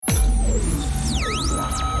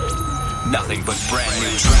Nothing but brand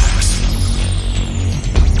new tracks.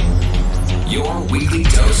 Your weekly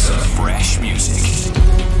dose of fresh music.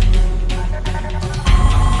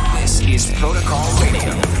 This is Protocol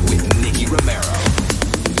Radio with Nicky Romero.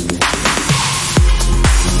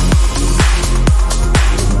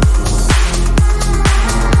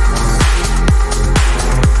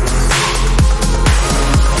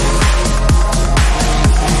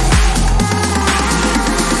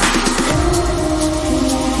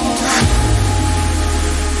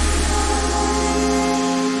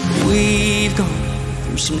 We've gone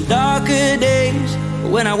through some darker days,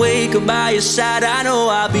 but when I wake up by your side, I know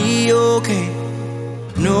I'll be okay.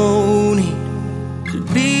 No need to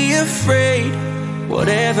be afraid.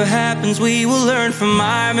 Whatever happens, we will learn from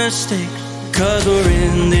our mistakes. 'Cause we're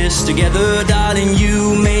in this together, darling,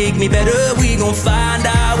 you make me better. We gon' find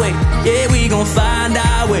our way, yeah, we gon' find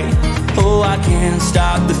our way. Oh, I can't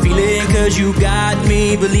stop the feeling, 'cause you got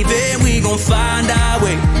me believing. We gon' find our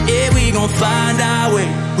way, yeah, we gon' find our way.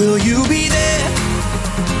 Will you be there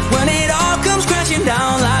when it all comes crashing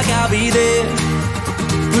down? Like I'll be there.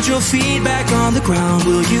 Put your feet back on the ground.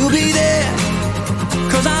 Will you be there?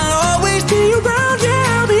 'Cause I'll always be around,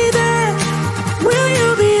 yeah, I'll be there. Will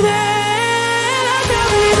you be there? Like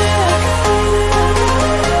I'll be there.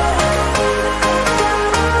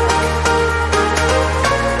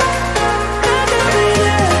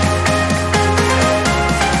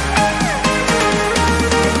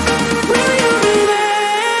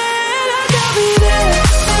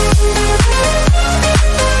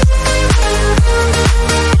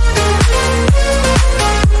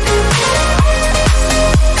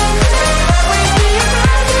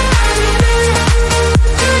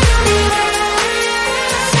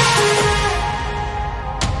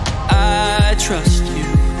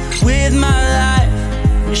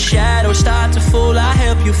 Shadows start to fall, I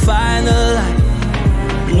help you find the light.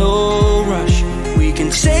 No rush, we can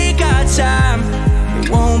take our time. It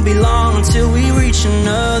won't be long until we reach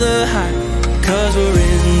another height. 'Cause we're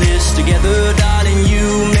in this together, darling, you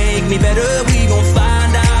make me better. We gon'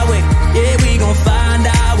 find our way, yeah, we gon' find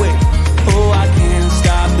our way. Oh, I can't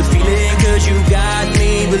stop the feeling, 'cause you got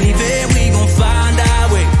me believing. We gon' find our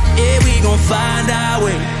way, yeah, we gon' find our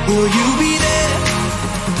way. Will you be there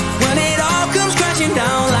when it all comes crashing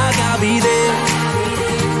down? Like I'll be there.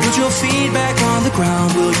 Put your feet back on the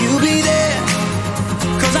ground. Will you be there?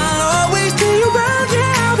 'Cause I'll always be around,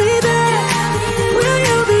 yeah, I'll be there. Will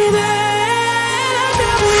you be there? Like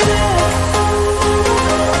I'll be there.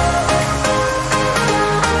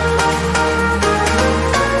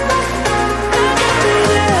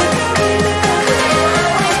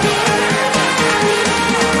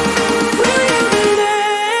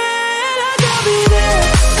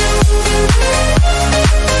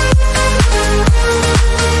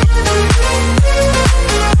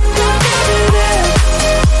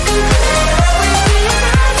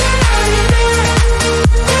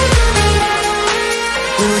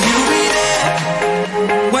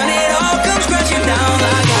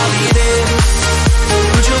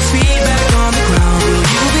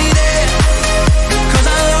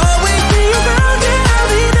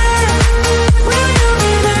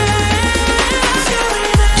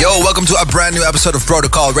 Welcome to a brand new episode of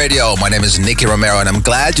Protocol Radio. My name is Nicky Romero and I'm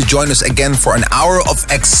glad you joined us again for an hour of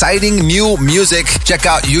exciting new music. Check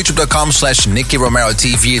out youtube.com/Nicky Romero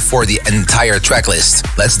TV for the entire track list.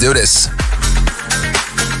 Let's do this.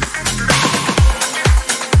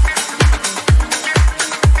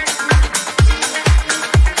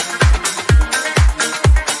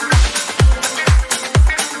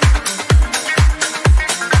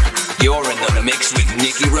 You're in the mix with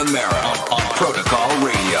Nicky Romero on Protocol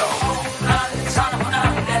Radio.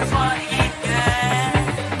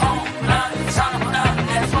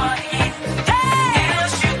 It'll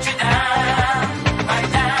shoot you down, right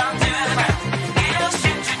down to the ground. It'll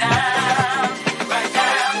shoot you down.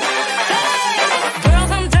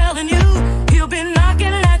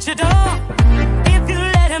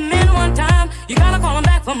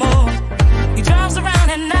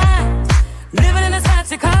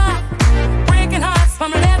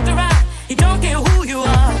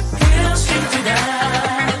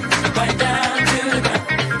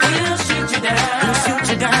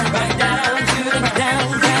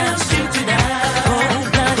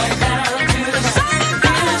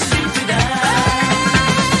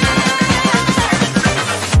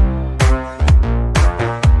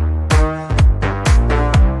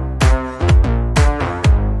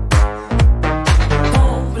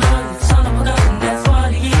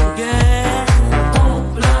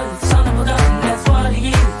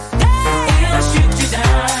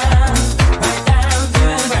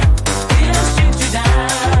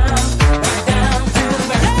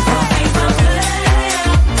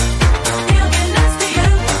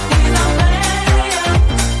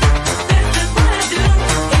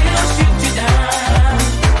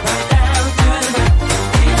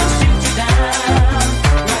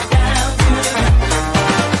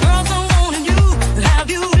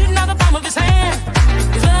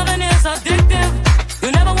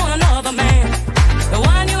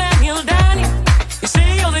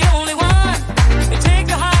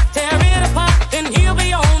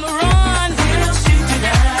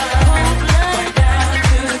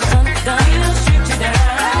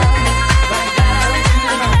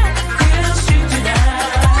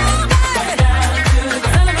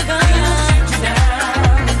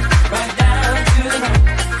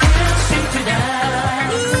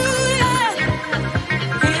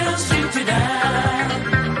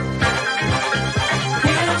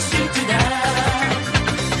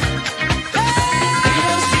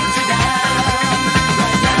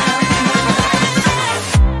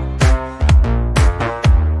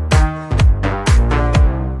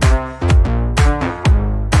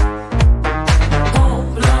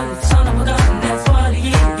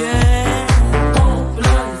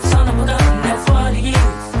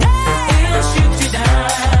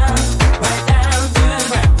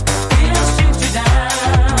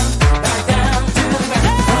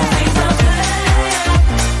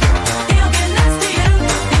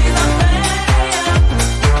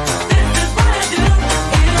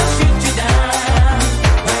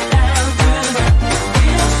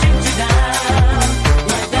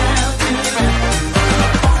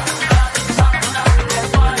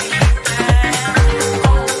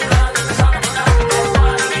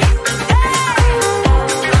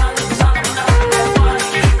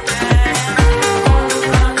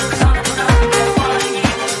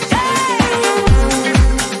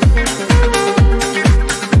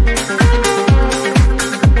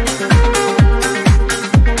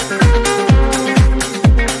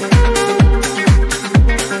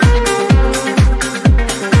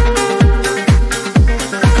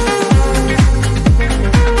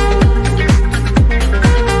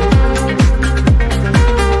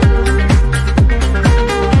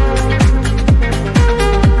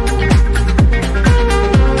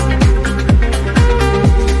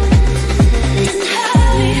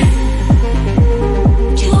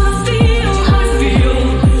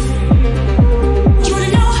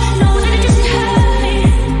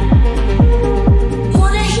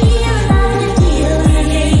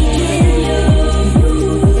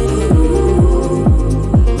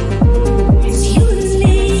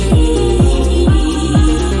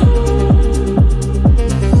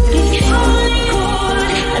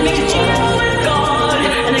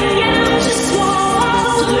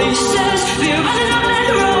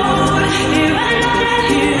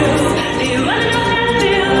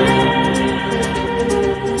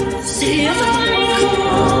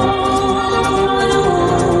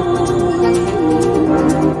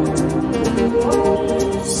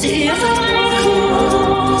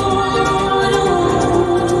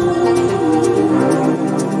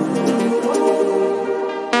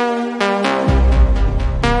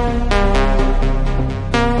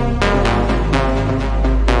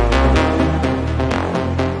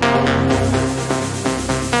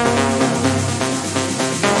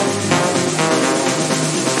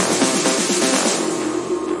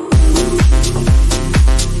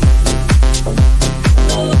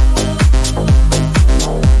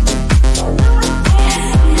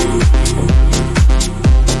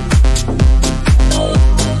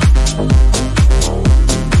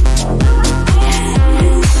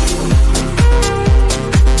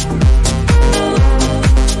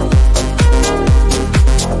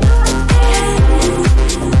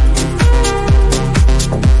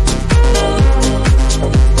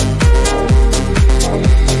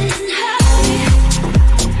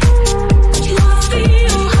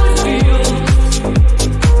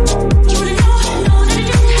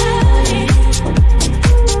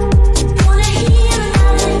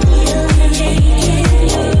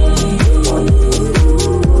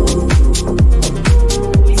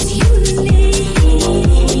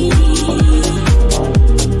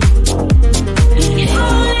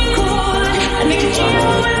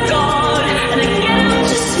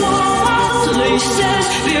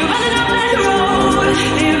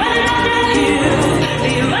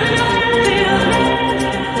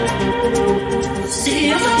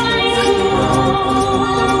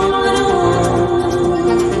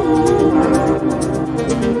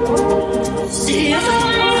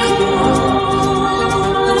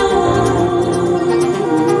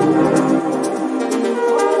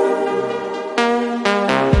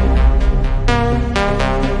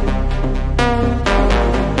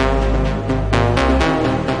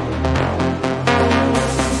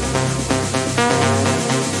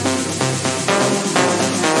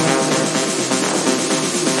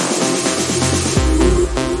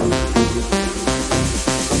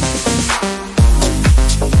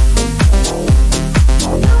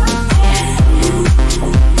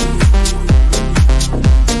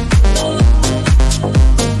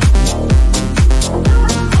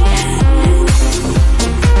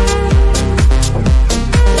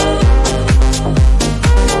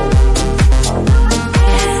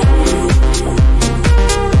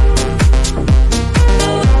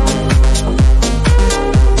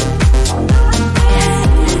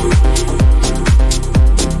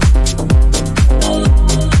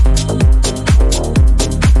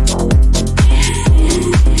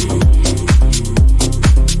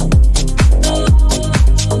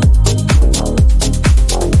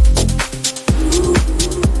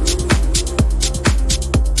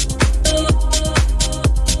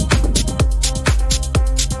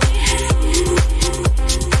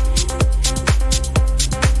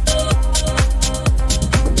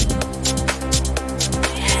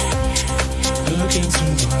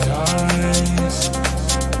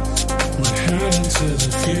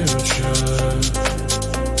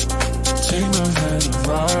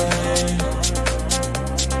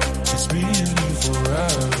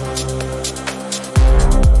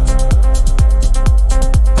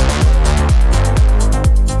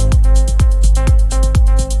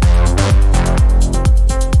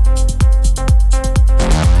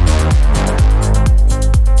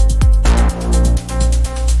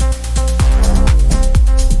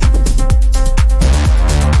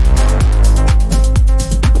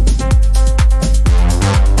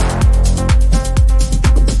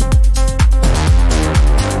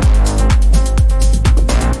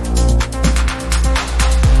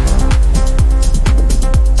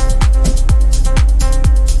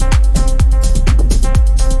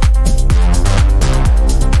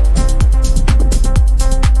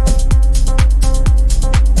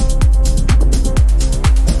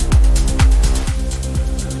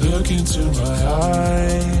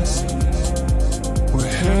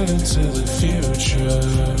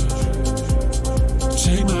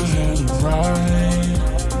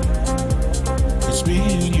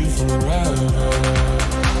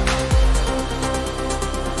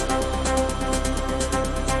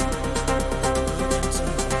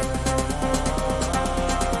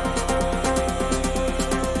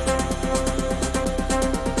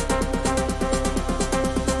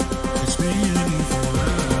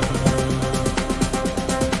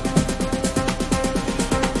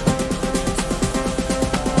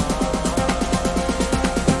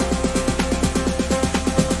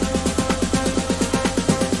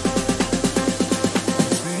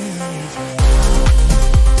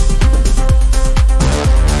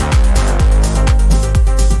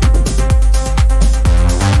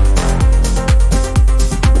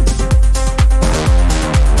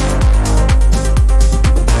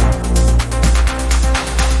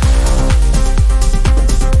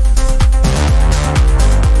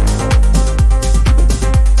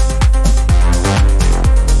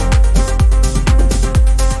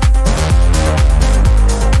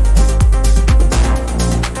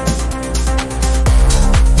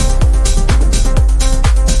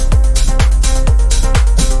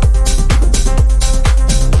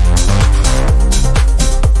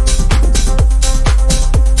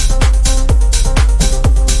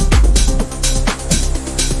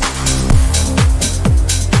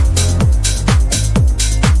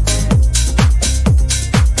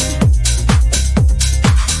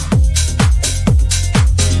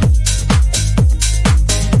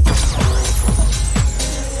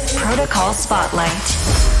 Protocol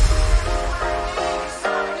Spotlight.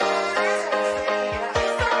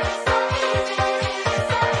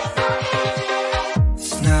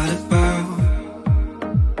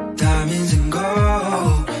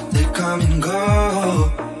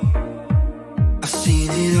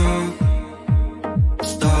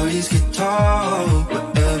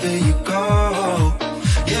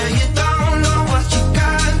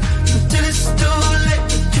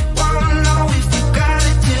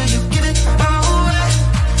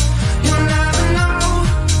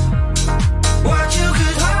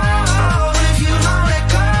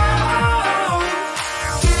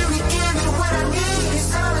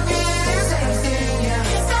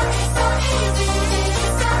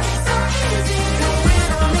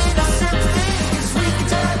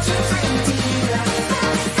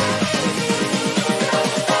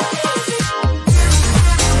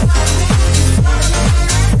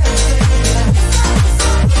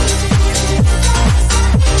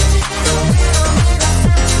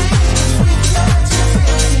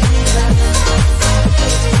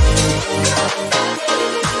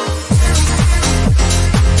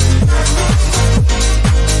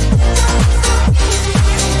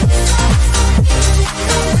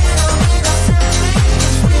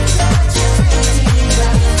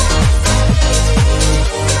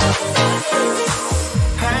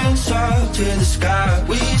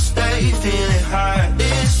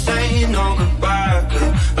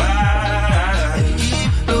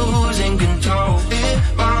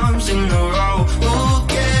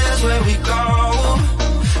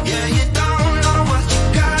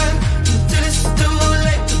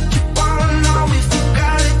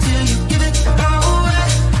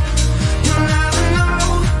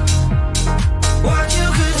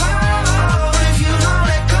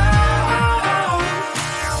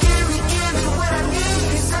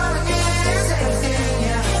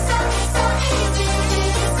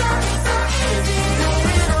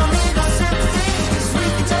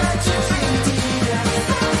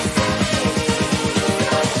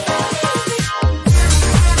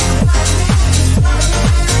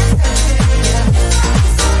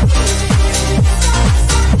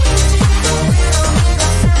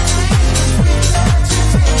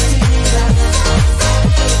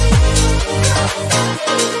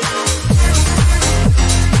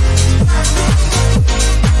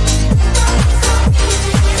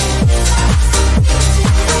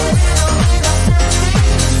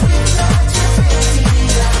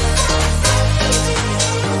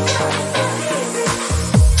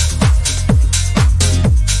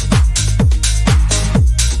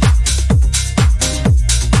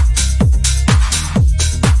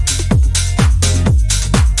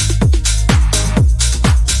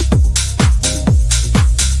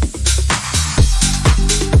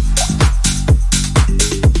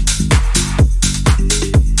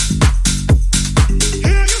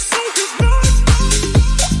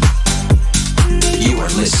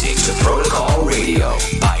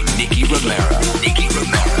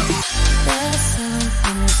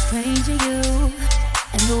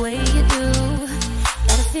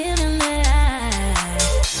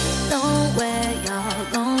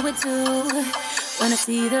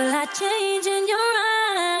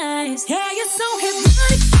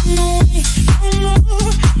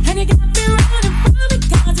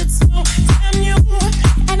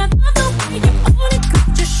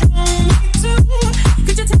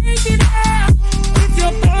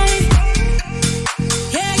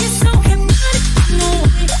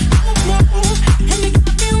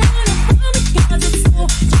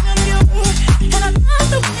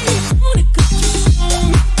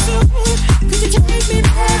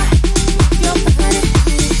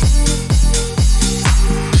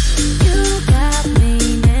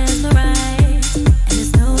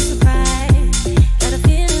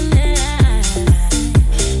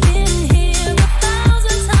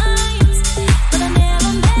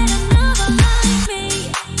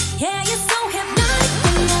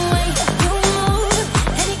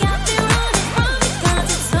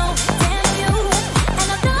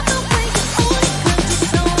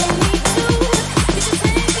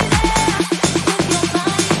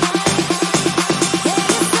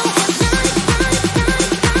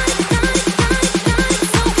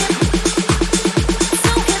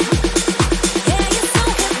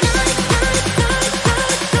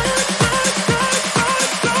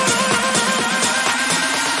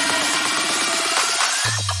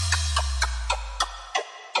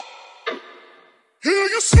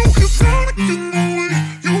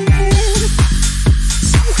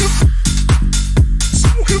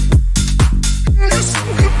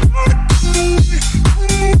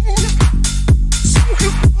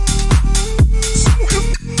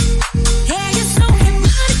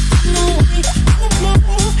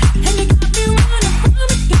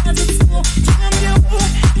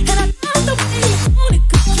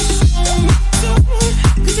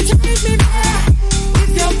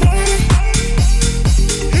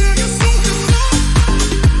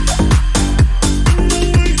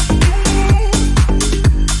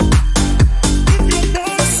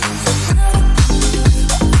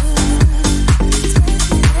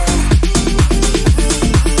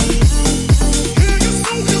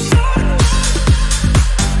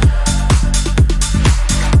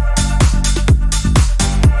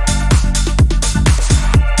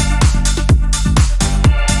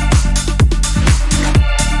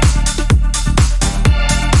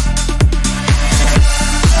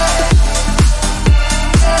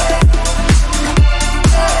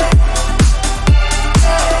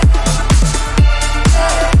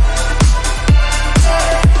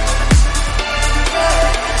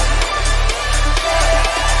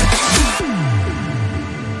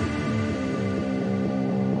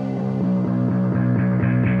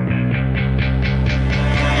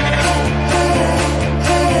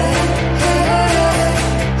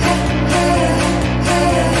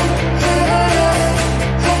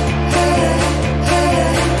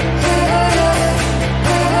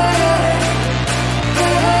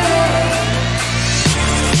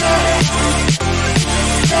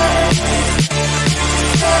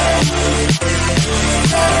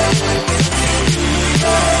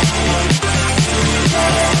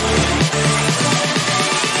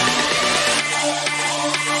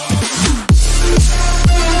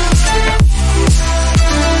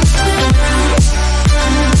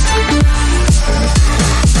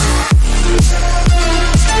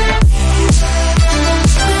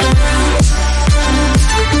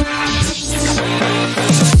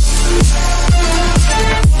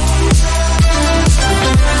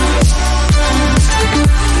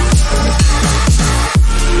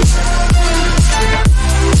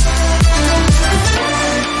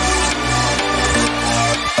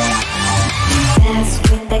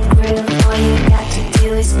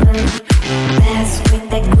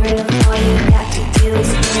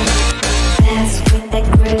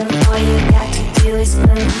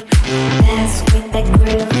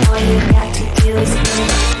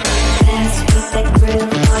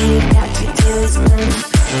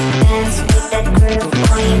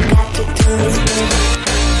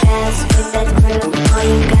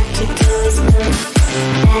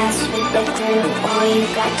 All you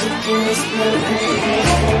got to do is move.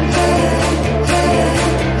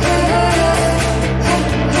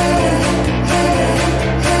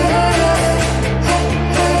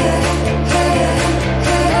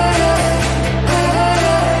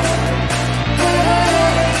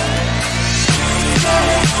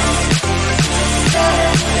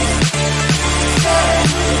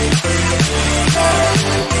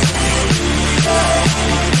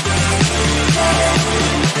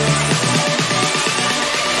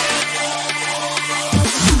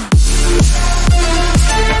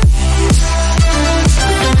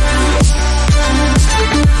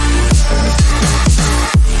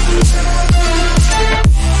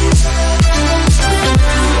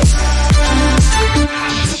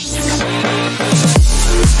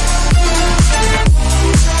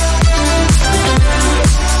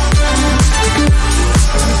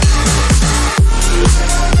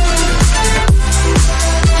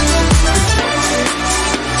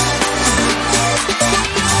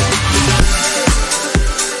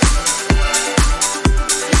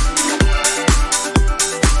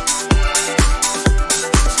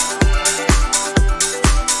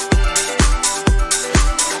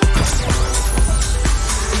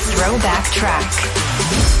 Throwback track.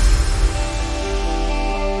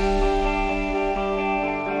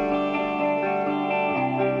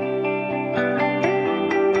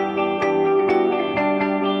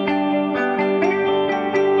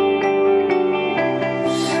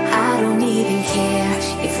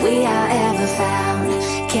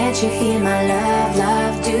 Can't you feel my love,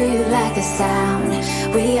 love? Do you like the sound?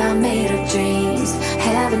 We are made of dreams,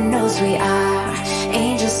 heaven knows we are.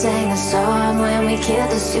 Angels sang a song when we killed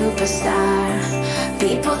the superstar.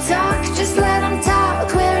 People talk, just let them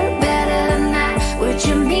talk, we're better than that. Would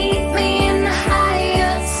you meet me in the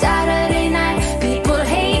Hyatt Saturday night? People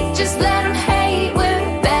hate, just let them hate,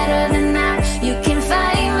 we're better than that. You can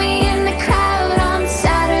find me in the crowd on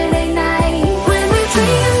Saturday night. When we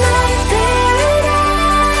dream like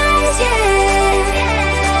paradise, yeah.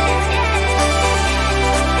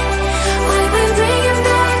 When we dream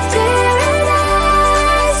like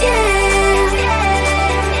paradise, yeah.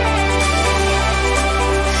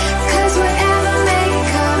 'Cause whatever may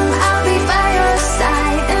come, I'll be by your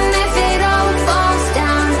side.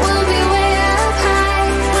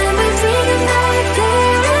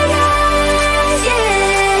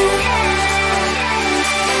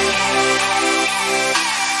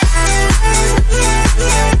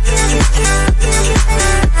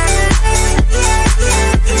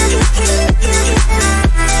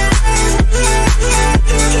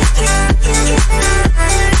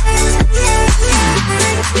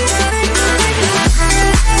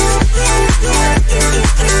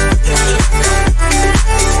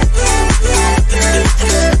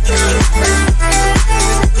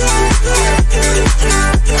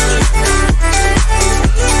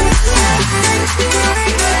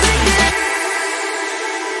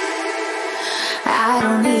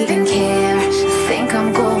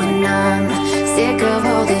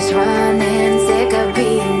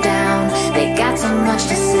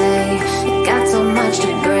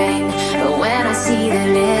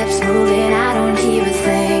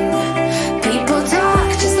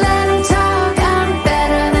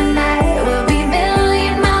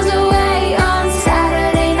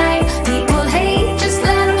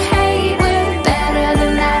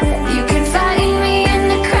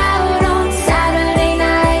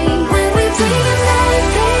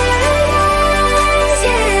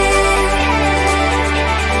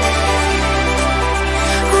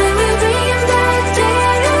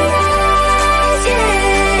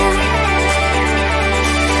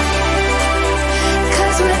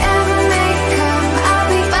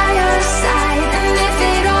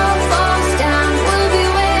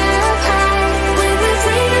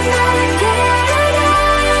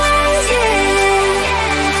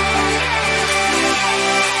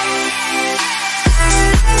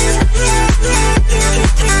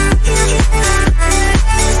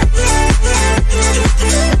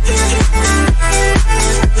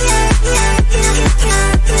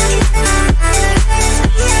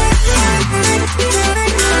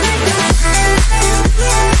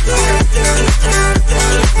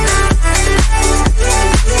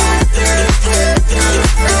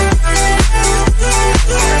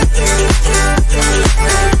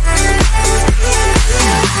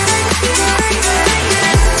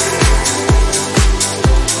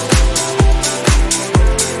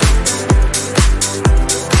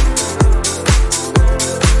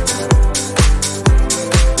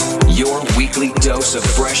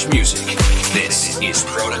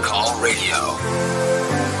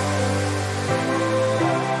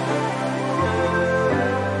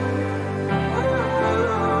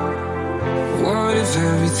 if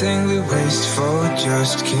everything we waste for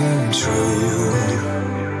just came true?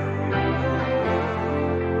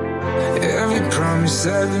 Every promise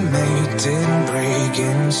that we made didn't break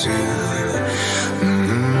in two.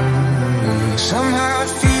 Somehow it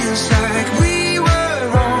feels like we were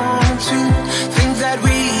wrong to think that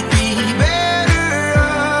we'd be better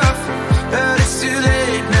off, but it's too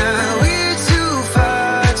late now, we're too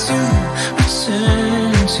far to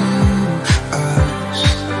return to us.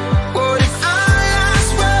 What if our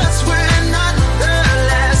last words were not the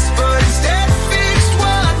last, but instead fixed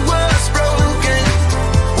what was broken?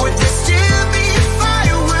 Would there still be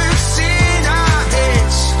fireworks in our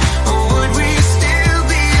heads, or would we still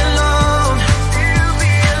be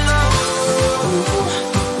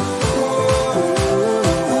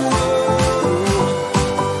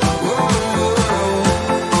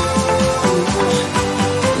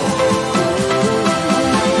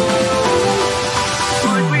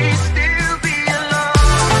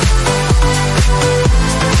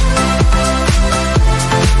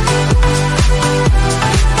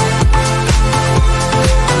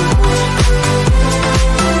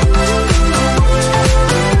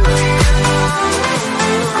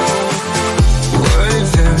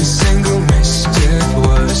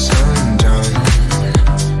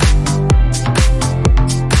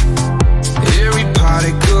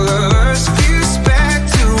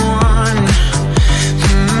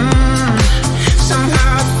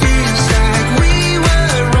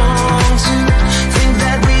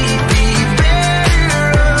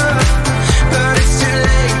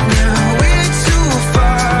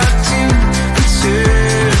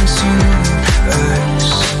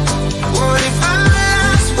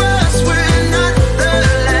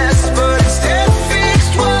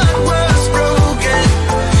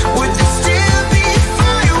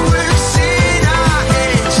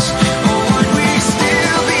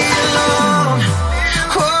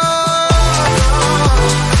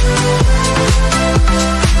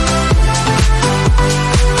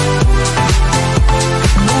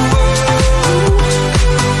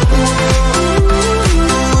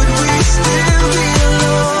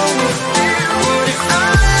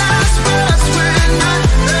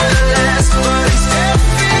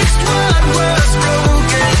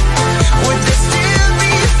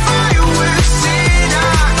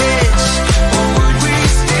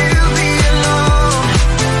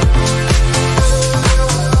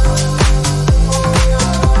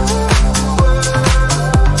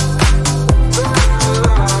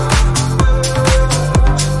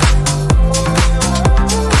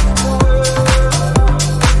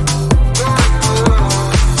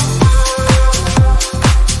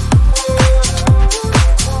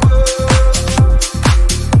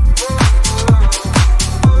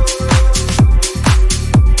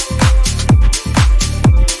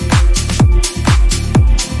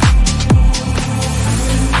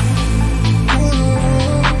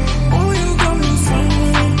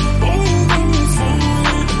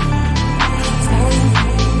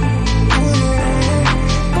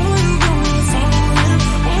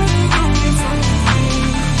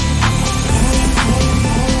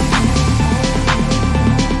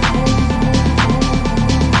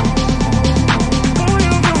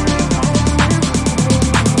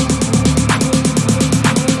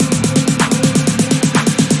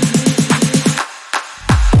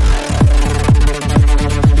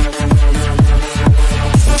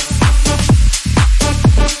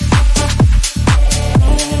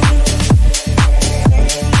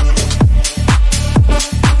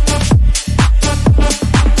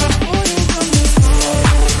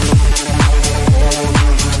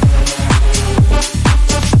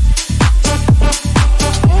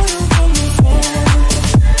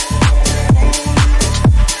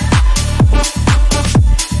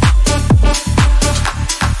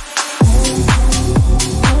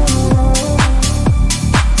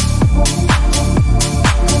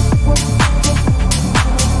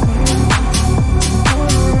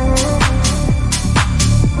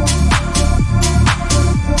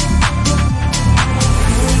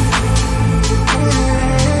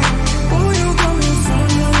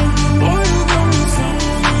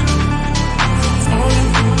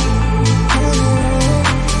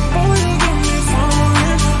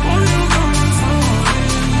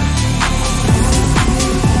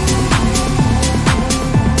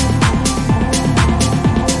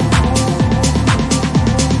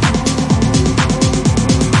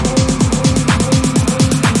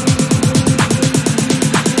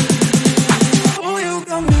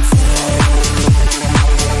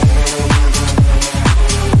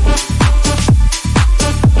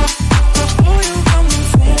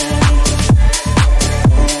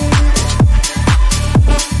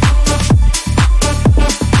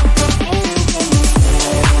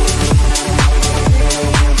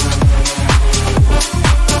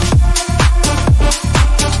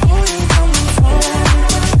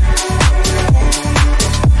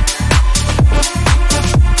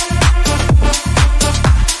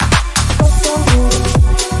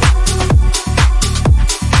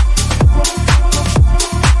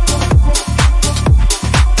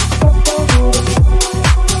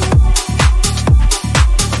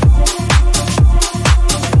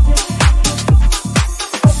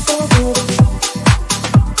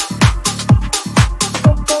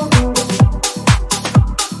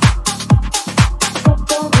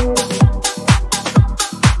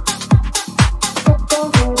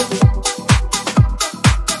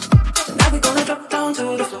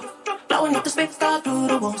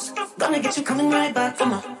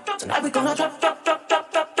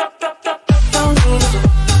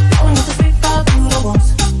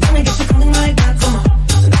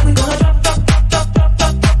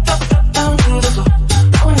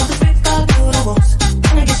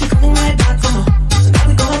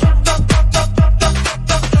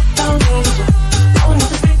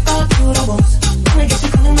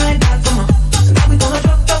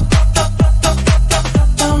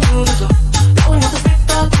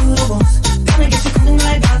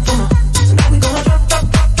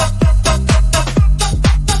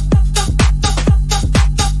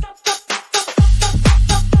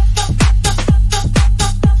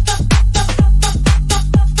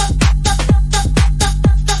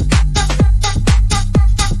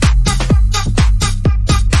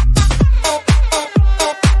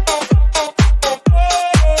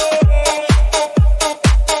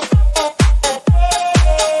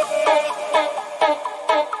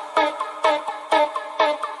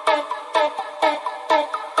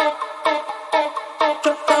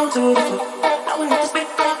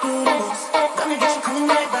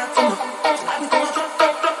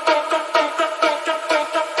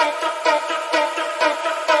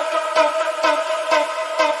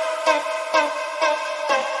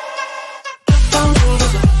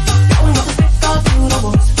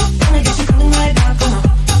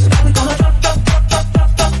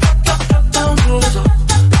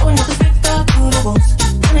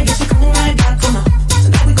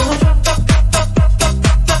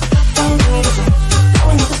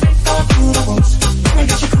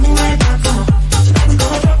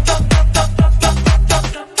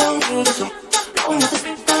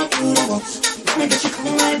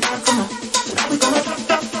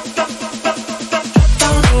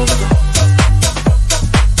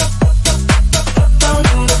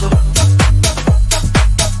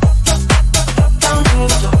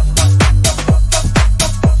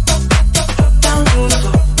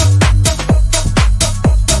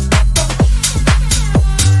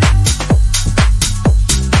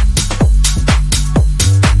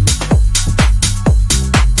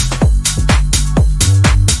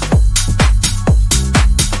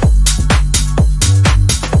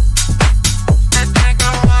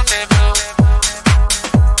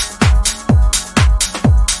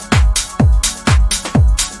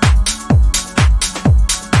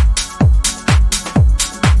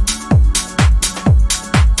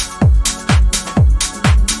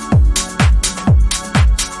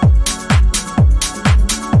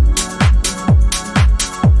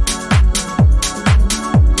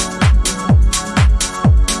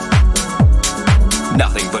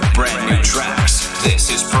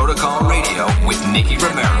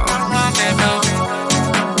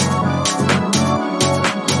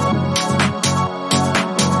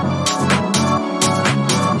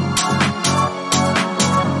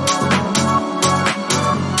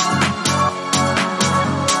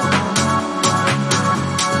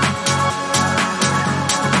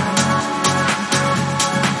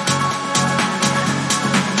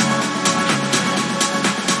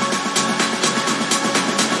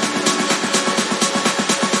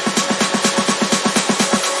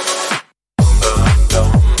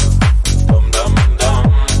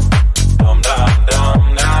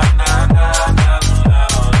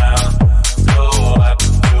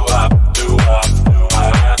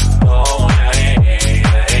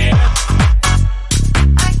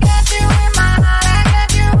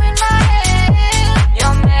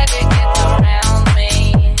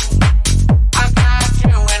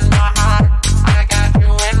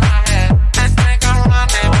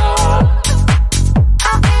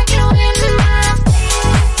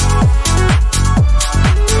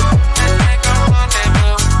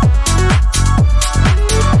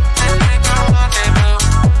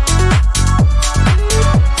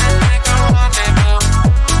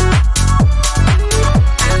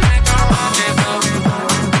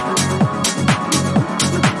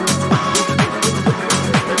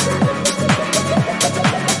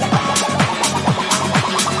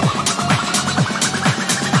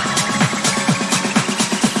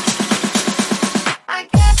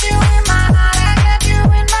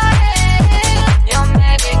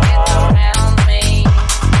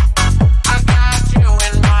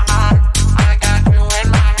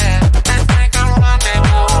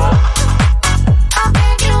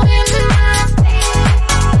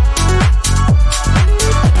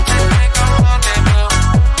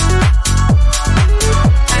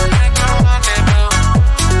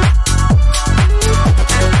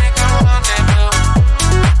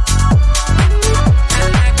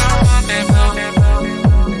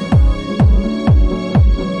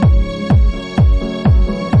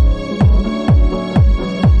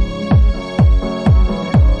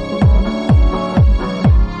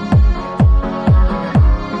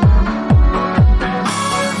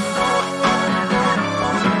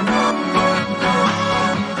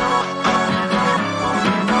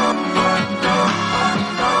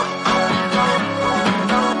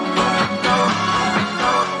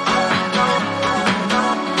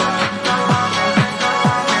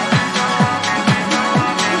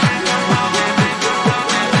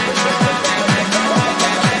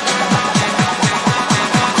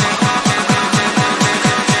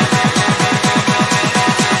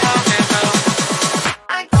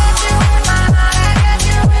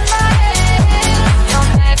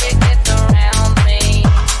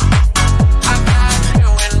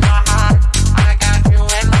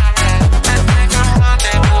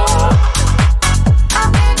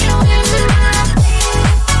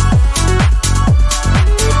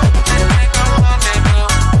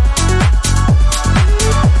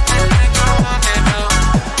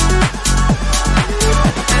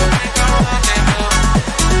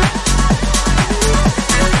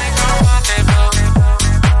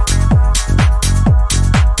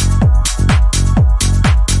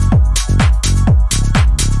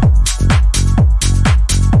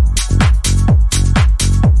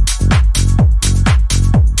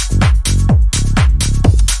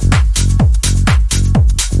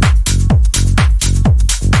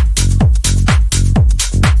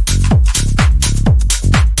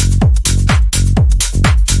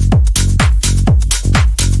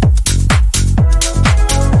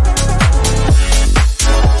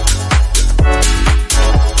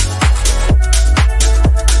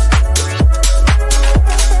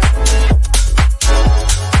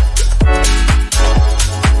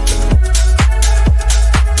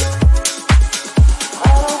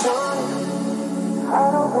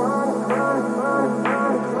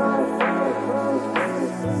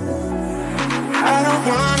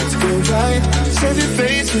to go right. Save your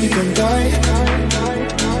face when you come by.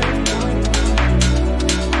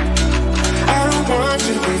 I don't want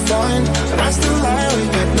you to be fine, but I still lie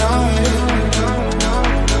awake at night.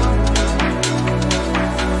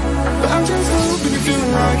 But I'm just hoping you're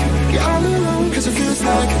feeling like you're all alone, cause it feels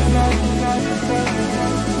like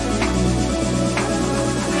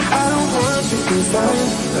I don't want you to be fine,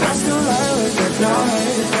 but I still lie awake at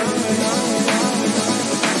night.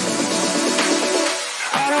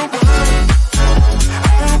 I don't want it.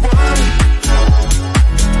 I don't want it.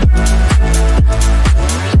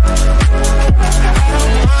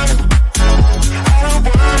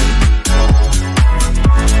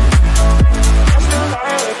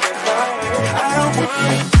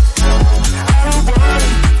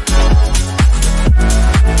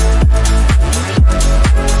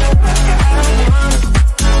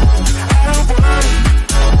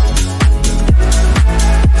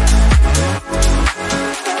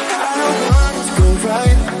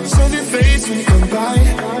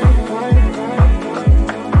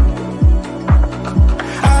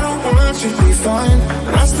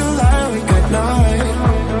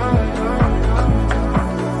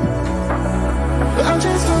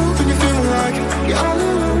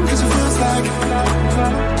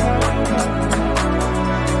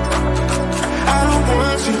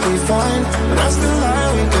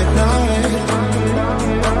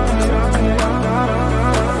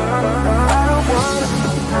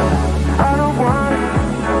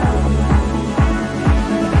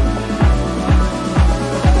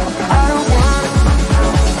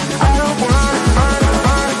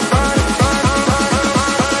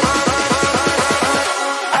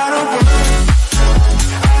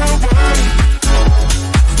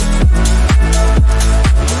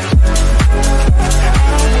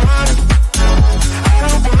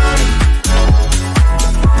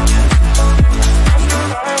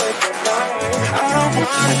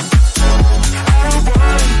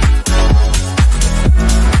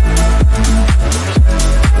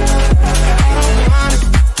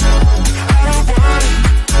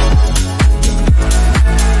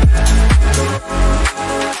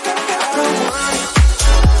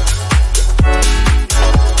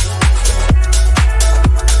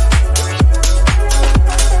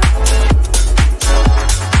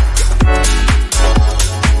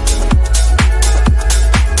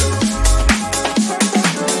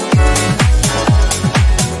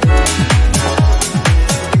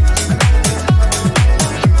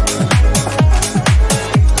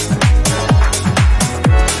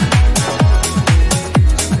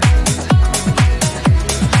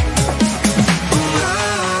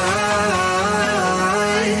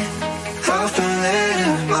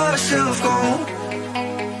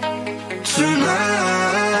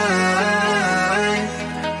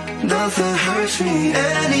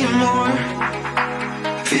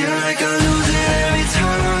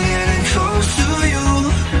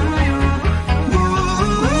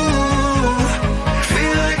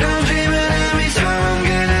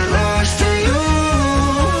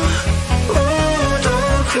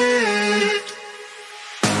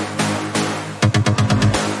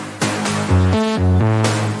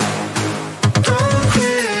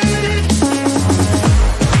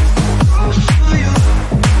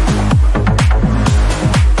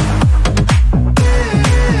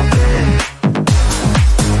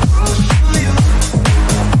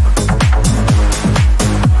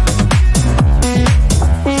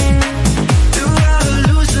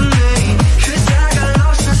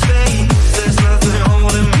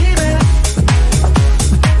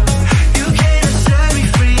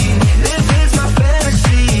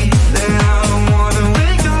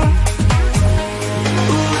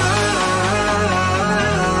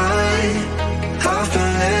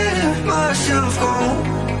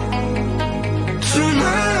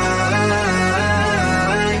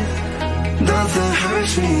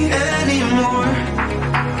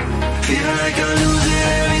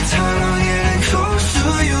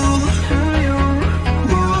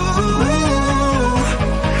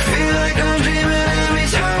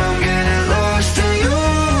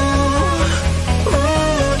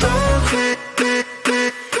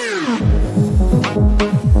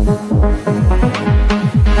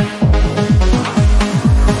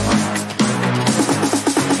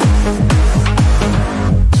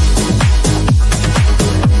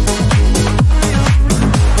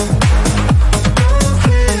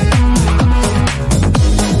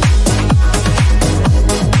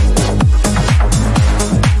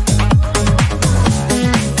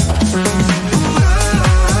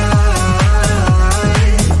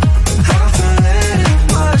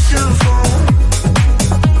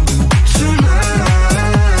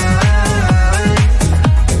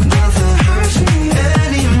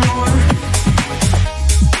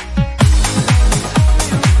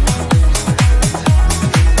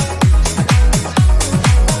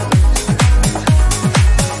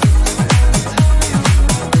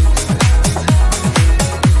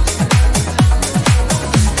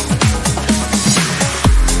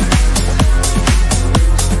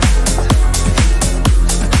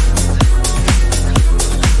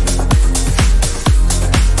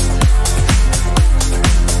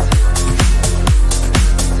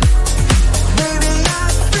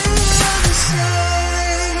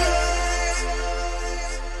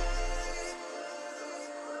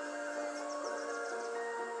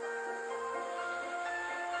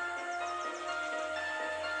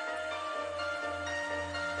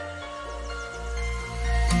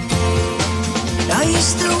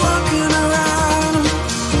 still walking around,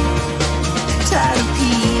 tired of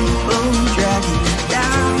people dragging you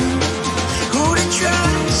down. Who to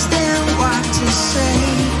trust and what to say?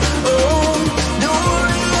 Oh, don't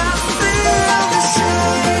worry, I feel the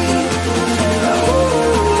same.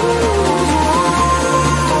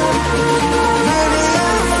 Baby,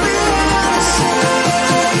 I feel the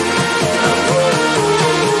same.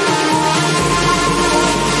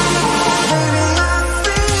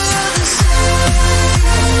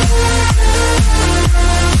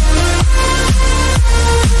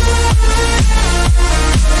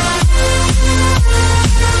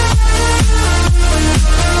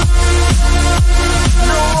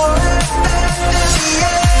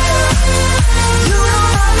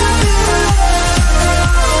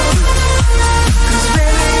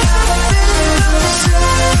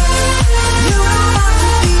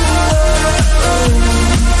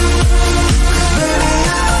 Baby,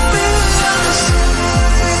 I feel the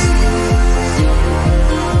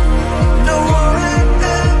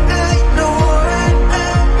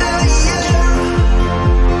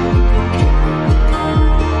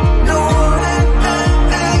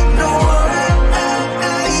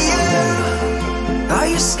Are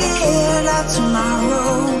you scared of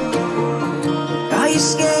tomorrow? Are you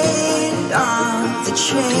scared of the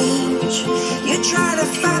change? You try to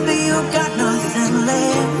fight but you got nothing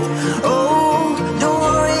left. Oh, don't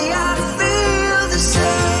worry, I feel the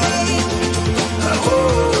same.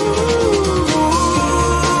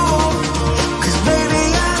 Cause baby,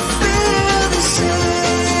 I feel the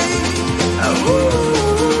same.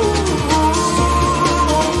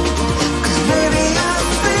 Cause baby, I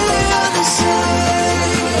feel the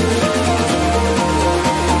same.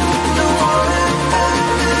 No worry,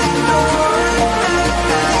 no worry,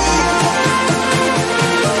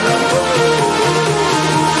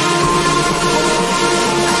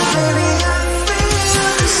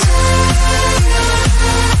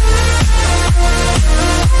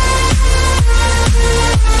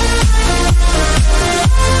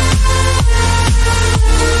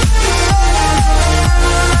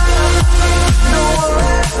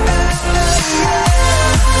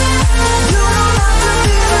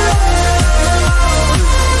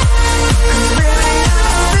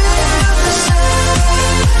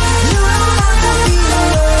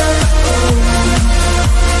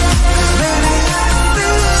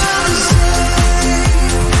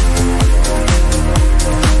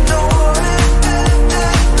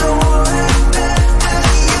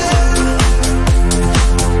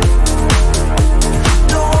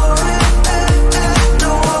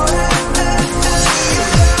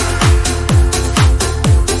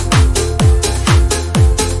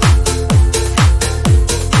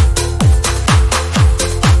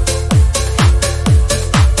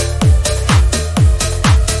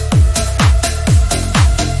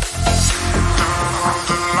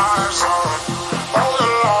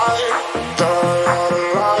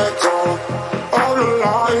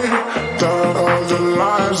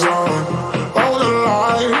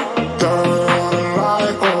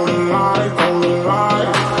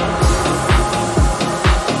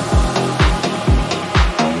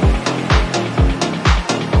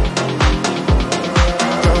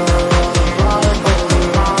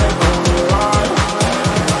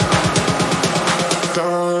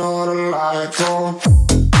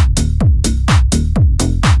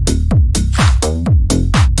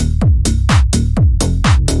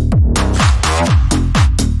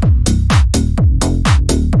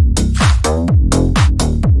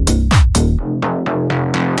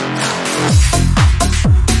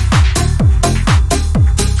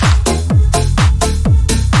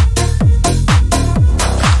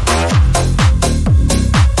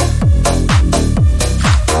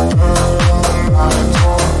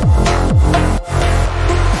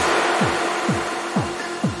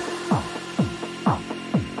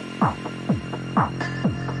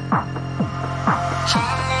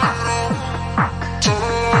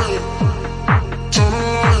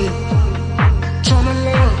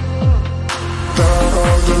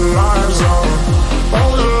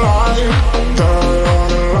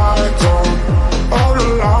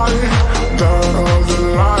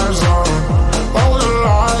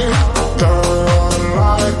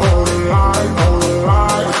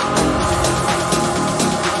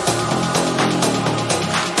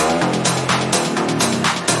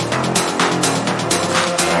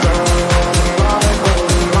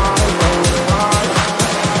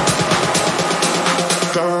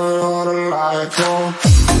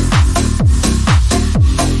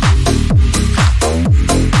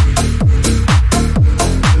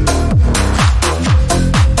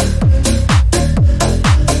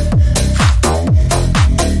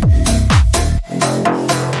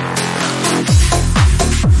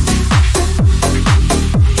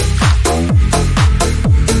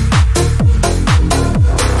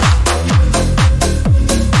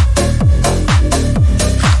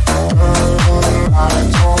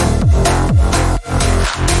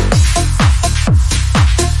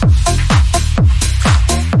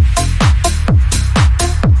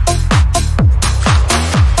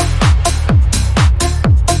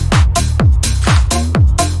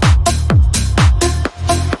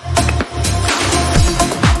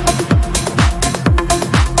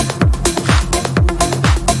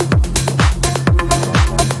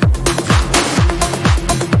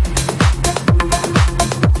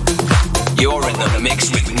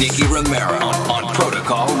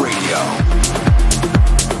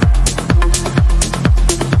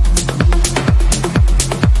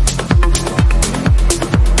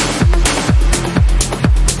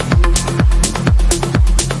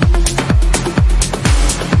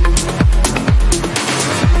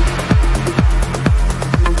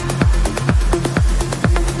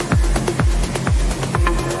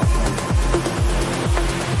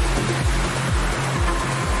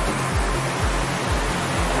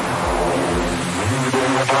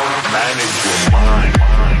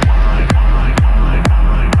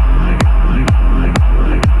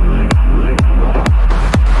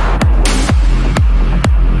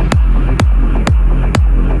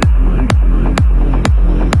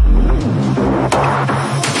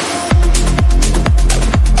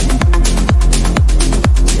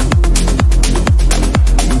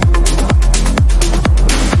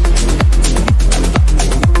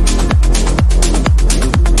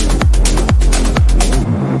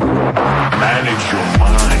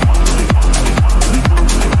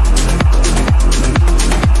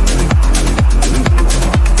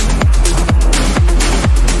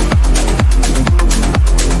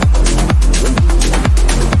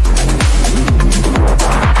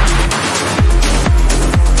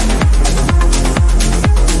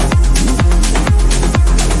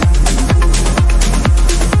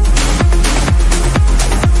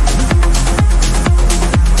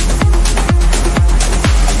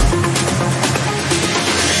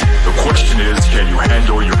 is, can you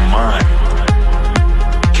handle your mind?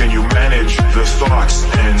 Can you manage the thoughts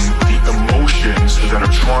and the emotions that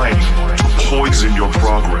are trying to poison your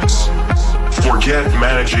progress? Forget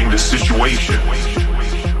managing the situation.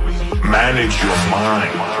 Manage your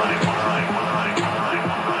mind.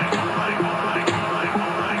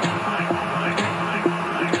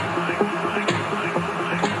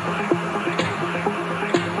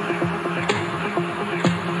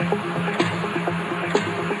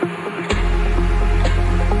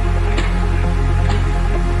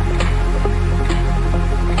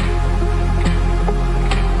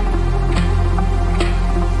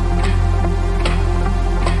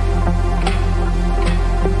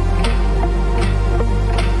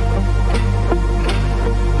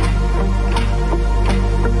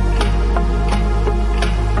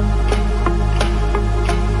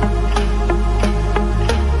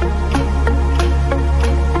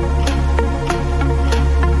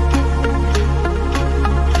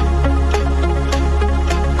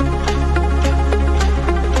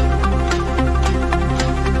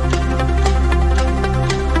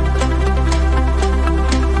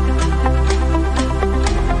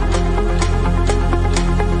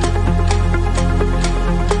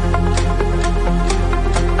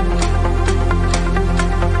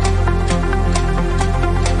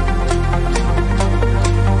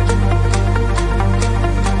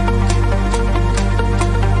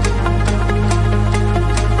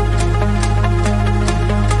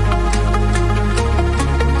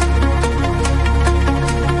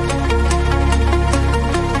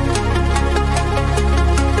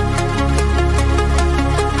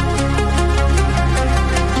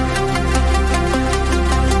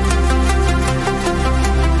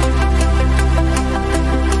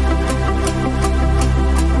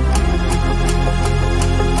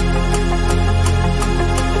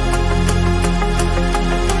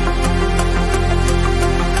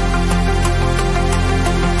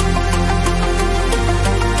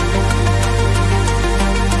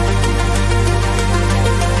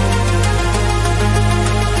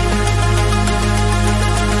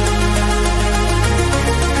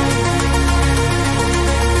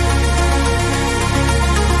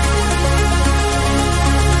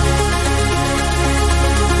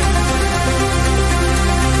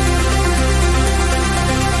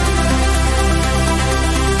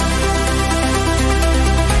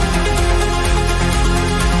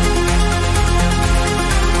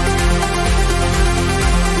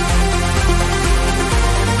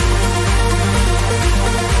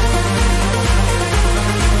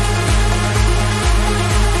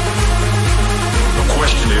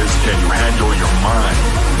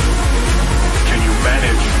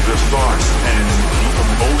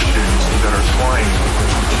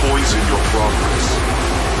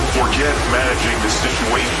 Forget managing the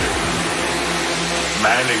situation.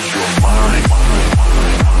 Manage your mind.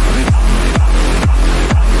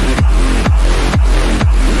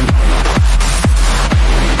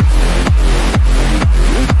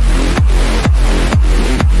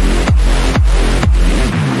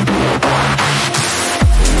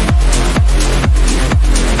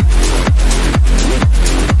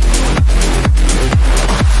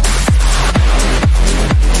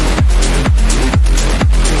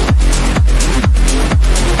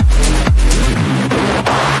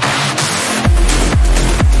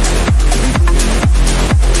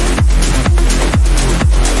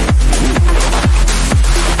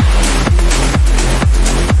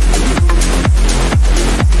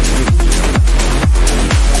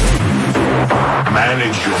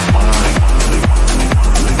 Manage your mind.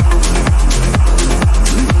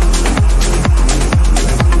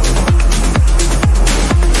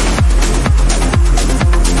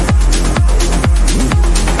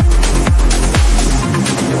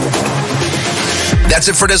 That's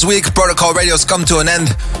it for this week. Protocol Radio's come to an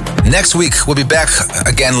end. Next week, we'll be back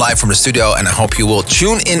again live from the studio, and I hope you will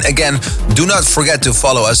tune in again. Do not forget to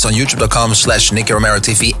follow us on youtube.com/Nicky Romero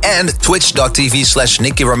TV and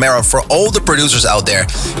twitch.tv/Nicky Romero for all the producers out there.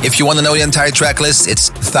 If you want to know the entire track list, it's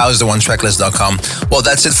 1001tracklist.com. Well,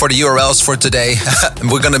 that's it for the URLs for today.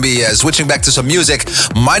 We're going to be switching back to some music.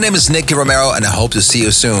 My name is Nicky Romero, and I hope to see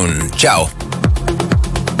you soon. Ciao.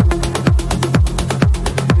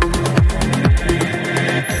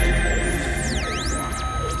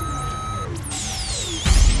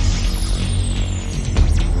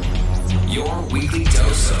 Weekly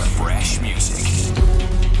dose of fresh music.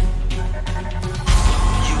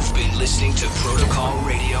 You've been listening to Protocol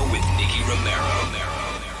Radio with Nicky Romero.